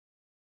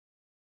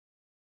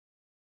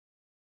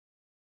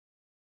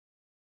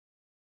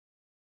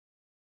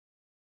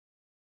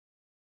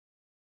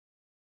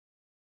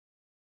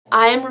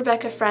I'm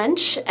Rebecca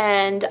French,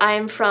 and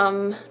I'm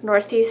from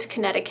Northeast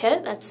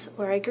Connecticut. That's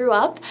where I grew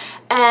up.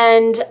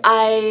 And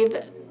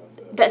I've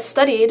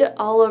studied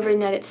all over the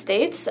United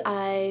States.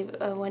 I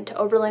went to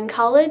Oberlin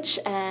College,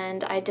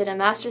 and I did a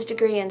master's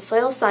degree in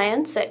soil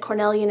science at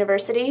Cornell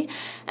University.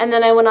 And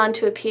then I went on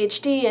to a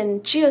Ph.D. in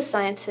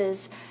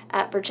geosciences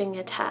at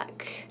Virginia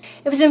Tech.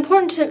 It was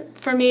important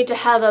for me to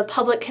have a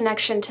public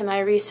connection to my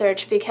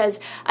research because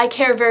I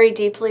care very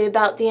deeply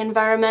about the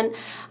environment.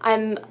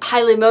 I'm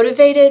highly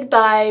motivated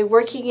by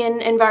working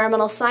in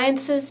environmental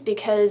sciences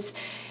because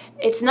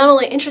it's not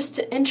only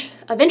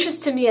of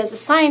interest to me as a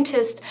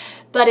scientist,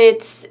 but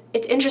it's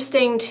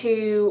interesting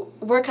to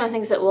work on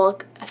things that will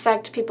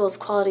affect people's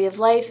quality of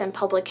life and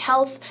public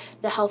health,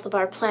 the health of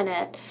our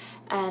planet.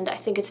 And I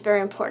think it's very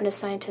important as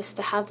scientists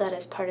to have that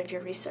as part of your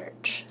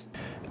research.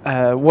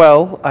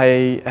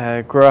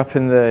 I grew up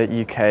in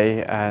the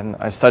UK and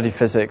I studied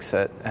physics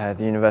at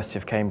the University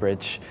of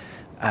Cambridge.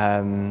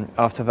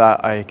 After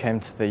that, I came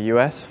to the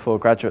US for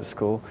graduate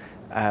school.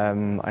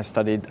 I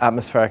studied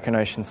atmospheric and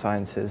ocean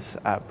sciences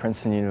at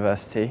Princeton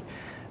University.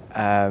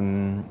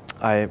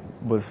 I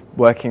was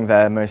working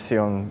there mostly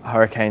on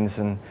hurricanes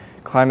and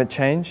climate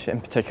change,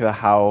 in particular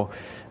how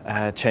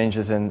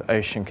changes in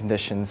ocean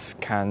conditions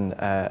can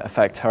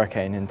affect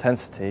hurricane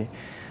intensity.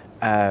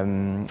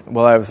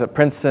 While I was at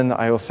Princeton,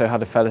 I also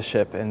had a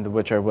fellowship in the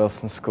Woodrow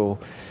Wilson School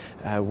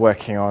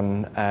working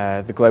on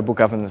the global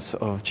governance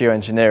of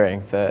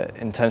geoengineering, the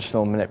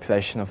intentional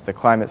manipulation of the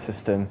climate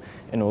system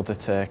in order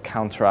to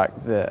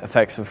counteract the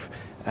effects of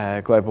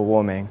global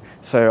warming.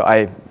 So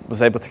I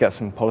was able to get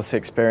some policy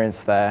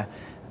experience there.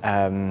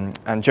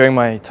 And during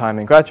my time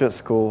in graduate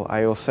school,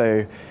 I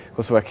also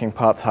was working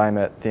part-time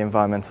at the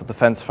Environmental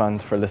Defence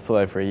Fund for a little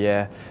over a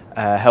year,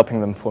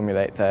 helping them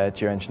formulate their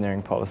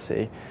geoengineering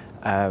policy.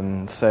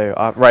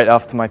 Right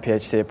after my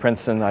PhD at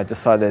Princeton, I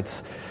decided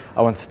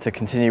I wanted to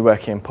continue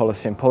working in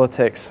policy and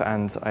politics,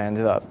 and I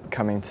ended up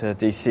coming to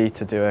DC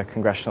to do a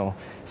Congressional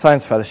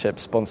Science Fellowship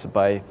sponsored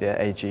by the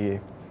AGU.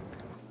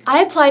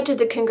 I applied to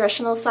the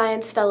Congressional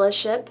Science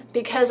Fellowship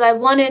because I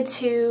wanted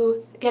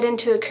to get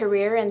into a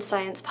career in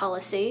science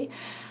policy.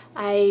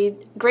 I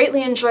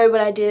greatly enjoyed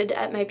what I did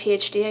at my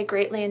PhD. I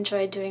greatly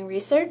enjoyed doing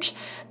research,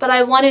 but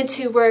I wanted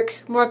to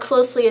work more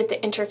closely at the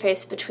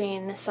interface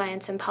between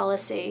science and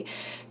policy.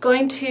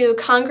 Going to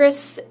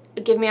Congress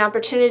gave me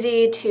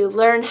opportunity to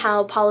learn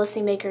how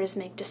policymakers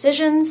make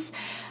decisions,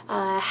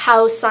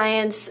 how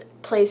science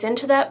plays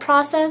into that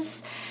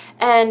process,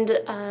 and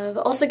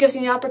also gives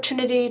me the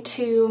opportunity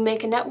to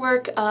make a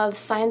network of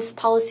science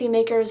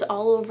policymakers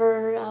all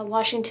over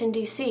Washington,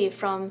 D.C.,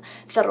 from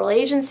federal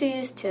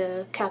agencies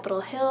to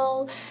Capitol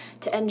Hill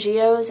to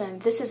NGOs,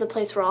 and this is a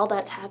place where all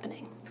that's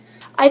happening.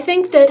 I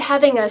think that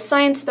having a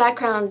science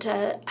background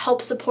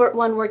helps support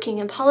one working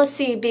in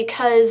policy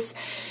because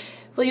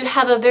you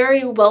have a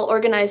very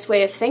well-organized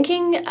way of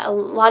thinking. A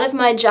lot of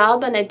my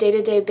job on a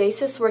day-to-day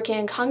basis working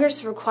in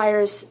Congress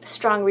requires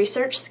strong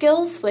research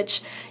skills,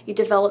 which you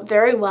develop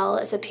very well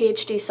as a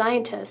PhD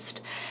scientist.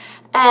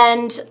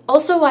 And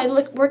also I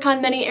work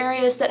on many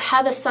areas that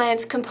have a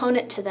science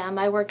component to them.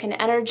 I work in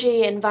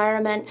energy,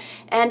 environment,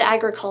 and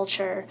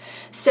agriculture.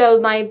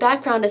 So my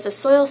background as a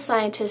soil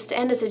scientist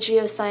and as a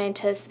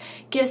geoscientist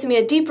gives me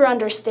a deeper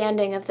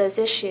understanding of those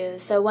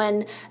issues. So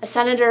when a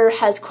senator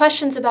has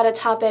questions about a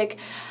topic,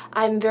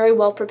 I'm very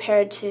well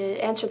prepared to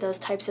answer those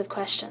types of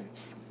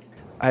questions.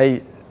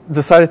 I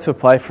decided to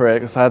apply for it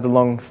because I had a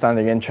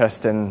long-standing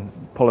interest in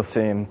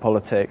policy and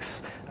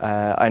politics.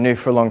 I knew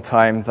for a long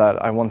time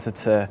that I wanted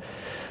to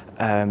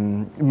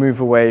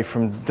move away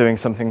from doing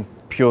something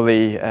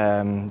purely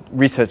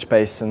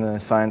research-based in the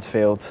science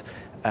field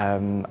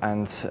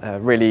and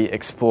really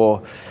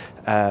explore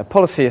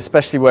policy,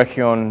 especially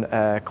working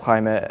on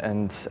climate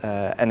and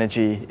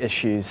energy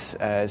issues.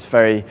 Is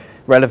very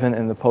relevant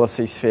in the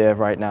policy sphere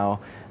right now.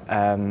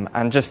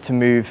 And just to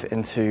move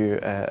into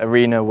an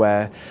arena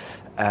where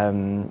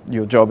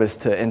your job is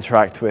to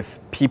interact with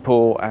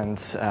people and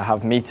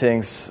have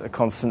meetings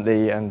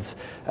constantly and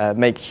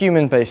make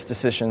human-based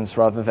decisions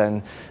rather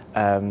than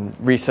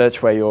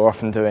research where you're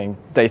often doing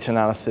data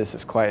analysis.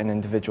 It's quite an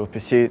individual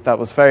pursuit. That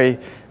was very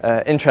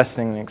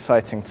interesting and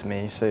exciting to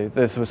me. So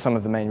those were some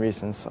of the main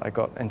reasons I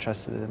got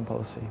interested in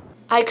policy.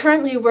 I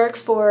currently work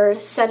for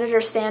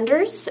Senator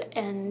Sanders,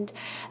 and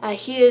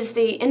he is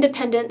the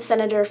independent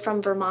senator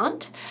from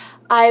Vermont.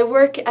 I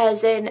work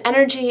as an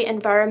energy,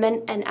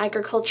 environment, and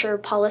agriculture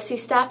policy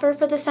staffer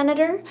for the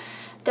senator.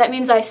 That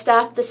means I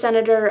staff the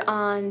senator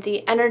on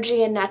the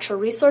Energy and Natural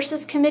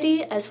Resources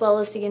Committee, as well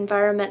as the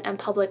Environment and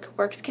Public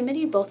Works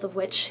Committee, both of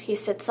which he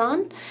sits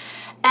on.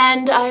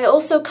 And I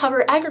also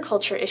cover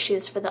agriculture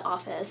issues for the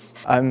office.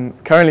 I'm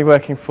currently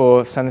working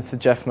for Senator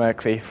Jeff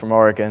Merkley from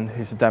Oregon,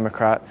 who's a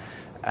Democrat.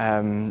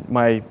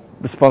 My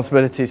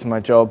responsibilities in my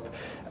job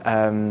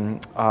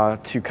are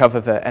to cover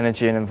the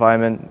energy and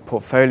environment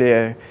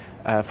portfolio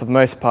for the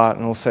most part,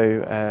 and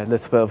also a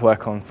little bit of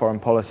work on foreign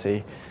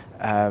policy.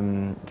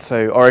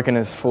 So Oregon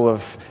is full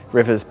of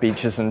rivers,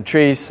 beaches and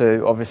trees,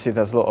 so obviously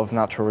there's a lot of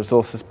natural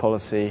resources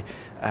policy.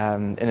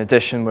 In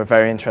addition, we're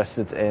very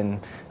interested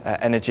in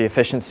energy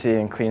efficiency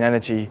and clean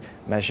energy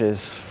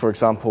measures, for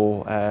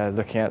example,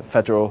 looking at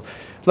federal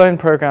loan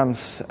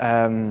programs,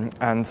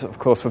 and of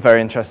course we're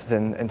very interested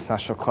in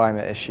international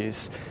climate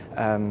issues.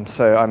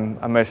 So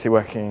I'm mostly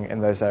working in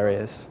those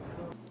areas.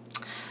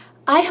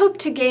 I hope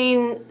to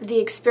gain the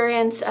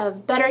experience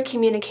of better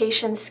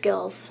communication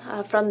skills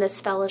from this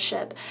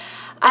fellowship.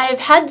 I've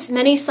had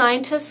many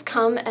scientists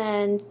come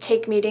and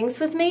take meetings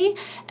with me,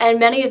 and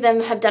many of them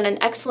have done an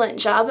excellent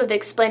job of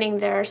explaining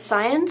their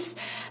science,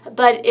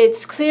 but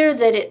it's clear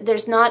that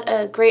there's not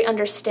a great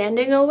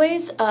understanding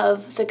always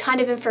of the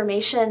kind of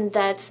information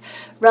that's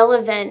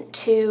relevant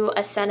to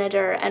a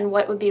senator and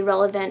what would be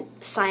relevant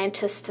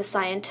scientist to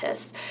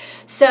scientist.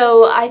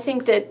 So I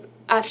think that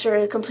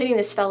after completing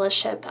this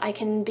fellowship, I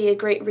can be a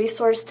great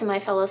resource to my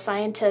fellow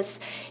scientists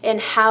in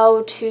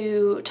how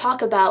to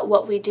talk about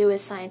what we do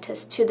as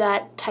scientists to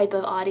that type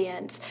of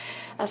audience.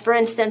 For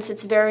instance,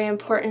 it's very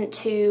important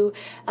to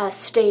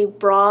stay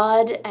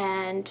broad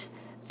and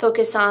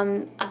focus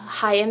on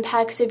high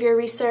impacts of your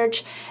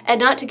research and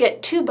not to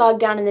get too bogged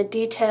down in the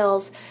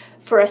details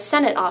for a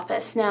Senate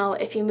office. Now,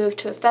 if you move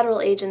to a federal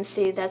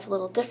agency, that's a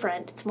little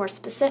different. It's more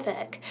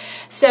specific.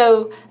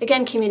 So,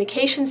 again,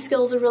 communication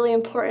skills are really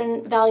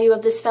important value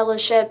of this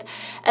fellowship.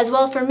 As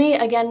well, for me,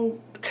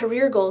 again,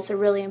 career goals are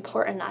really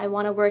important. I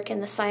want to work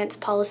in the science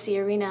policy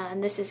arena,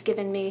 and this has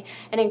given me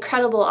an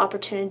incredible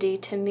opportunity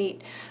to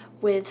meet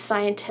with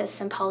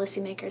scientists and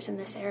policymakers in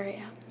this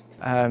area.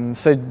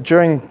 So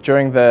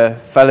during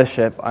the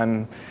fellowship,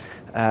 I'm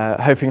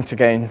hoping to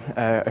gain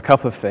a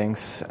couple of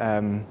things.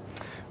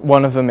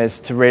 One of them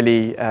is to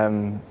really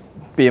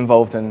be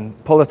involved in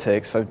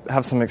politics. I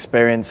have some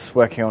experience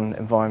working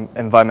on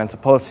environmental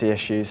policy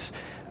issues,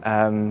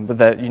 but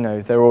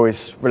they're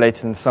always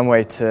related in some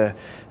way to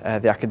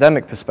the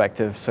academic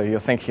perspective. So you're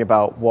thinking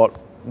about what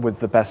would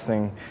the best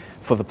thing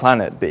for the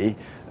planet be,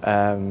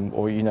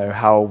 or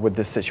how would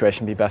this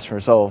situation be best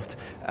resolved.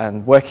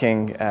 And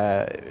working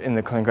in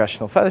the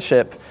Congressional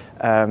Fellowship,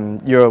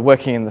 you're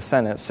working in the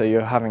Senate, so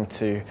you're having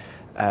to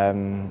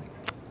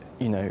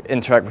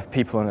interact with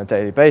people on a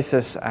daily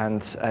basis,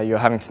 and you're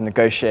having to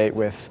negotiate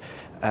with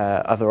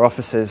other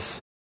offices.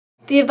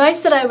 The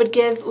advice that I would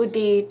give would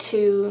be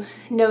to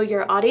know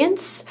your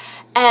audience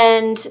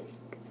and,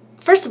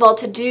 first of all,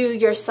 to do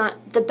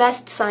the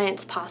best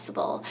science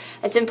possible.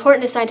 It's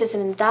important to scientists,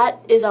 and that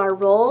is our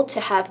role,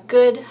 to have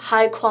good,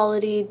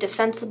 high-quality,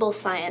 defensible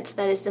science.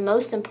 That is the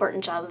most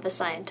important job of a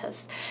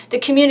scientist. The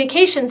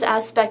communications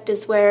aspect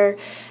is where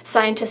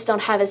scientists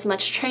don't have as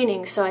much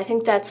training, so I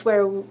think that's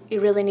where you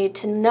really need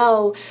to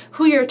know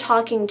who you're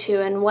talking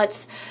to and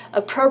what's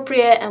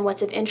appropriate and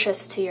what's of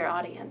interest to your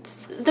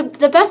audience.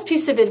 The best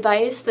piece of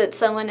advice that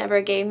someone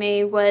ever gave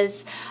me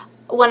was,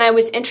 when I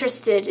was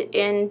interested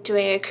in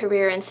doing a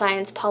career in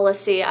science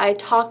policy, I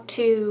talked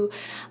to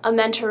a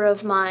mentor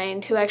of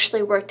mine who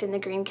actually worked in the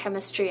green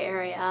chemistry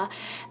area,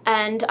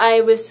 and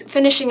I was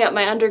finishing up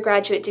my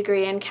undergraduate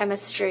degree in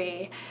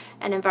chemistry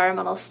and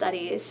environmental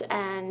studies,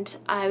 and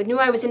I knew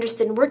I was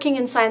interested in working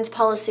in science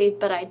policy,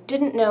 but I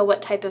didn't know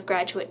what type of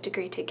graduate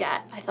degree to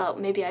get. I thought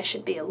maybe I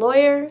should be a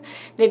lawyer,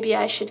 maybe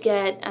I should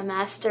get a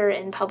master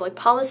in public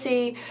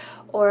policy,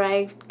 or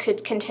I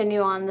could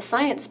continue on the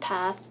science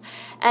path.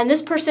 And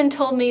this person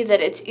told me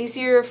that it's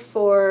easier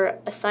for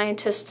a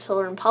scientist to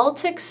learn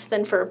politics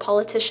than for a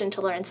politician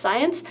to learn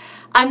science.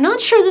 I'm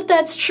not sure that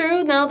that's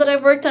true now that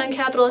I've worked on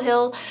Capitol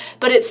Hill,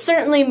 but it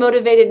certainly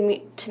motivated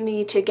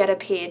me to get a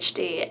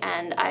Ph.D.,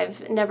 and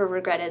I've never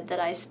regretted that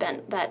I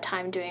spent that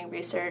time doing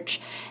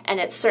research, and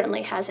it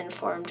certainly has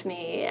informed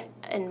me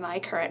in my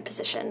current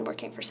position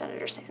working for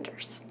Senator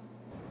Sanders.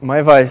 My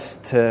advice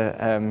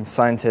to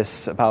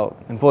scientists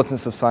about the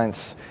importance of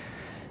science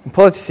in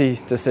policy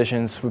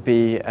decisions would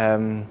be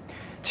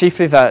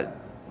chiefly that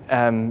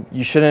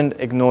you shouldn't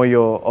ignore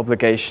your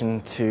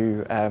obligation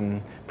to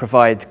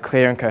provide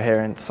clear and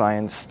coherent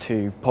science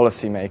to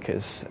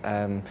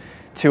policymakers.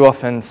 Too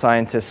often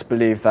scientists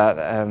believe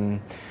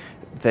that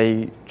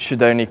they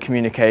should only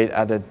communicate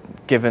at a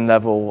given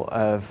level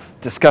of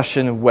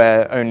discussion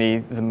where only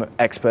the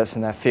experts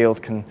in their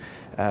field can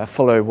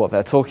follow what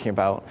they're talking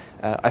about.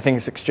 I think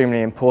it's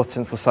extremely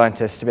important for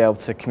scientists to be able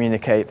to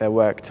communicate their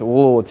work to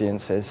all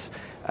audiences,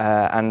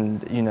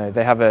 and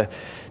they have a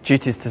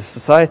duty to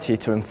society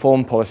to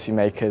inform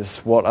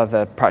policymakers what are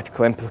the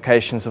practical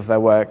implications of their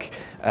work,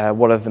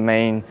 what are the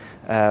main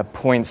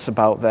points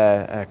about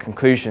their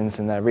conclusions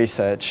in their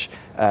research,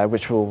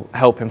 which will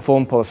help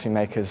inform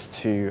policymakers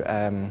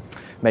to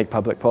make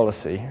public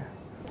policy.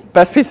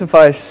 Best piece of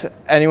advice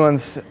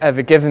anyone's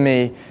ever given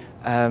me,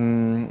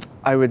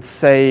 I would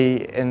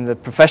say in the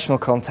professional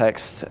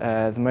context,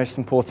 the most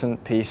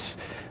important piece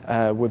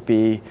would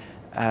be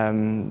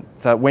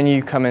that when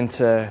you come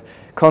into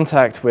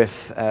contact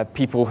with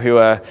people who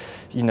are,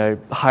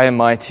 high and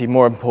mighty,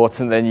 more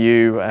important than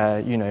you,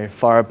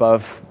 far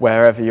above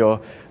wherever your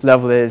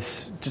level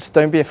is, just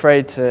don't be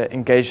afraid to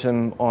engage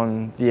them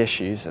on the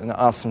issues and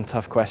ask them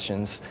tough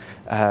questions.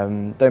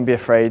 Don't be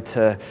afraid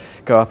to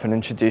go up and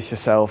introduce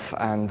yourself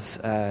and,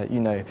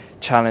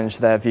 challenge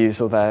their views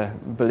or their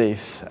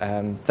beliefs.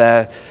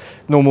 They're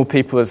normal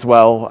people as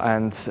well,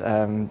 and,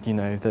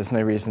 there's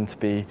no reason to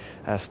be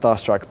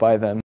starstruck by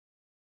them.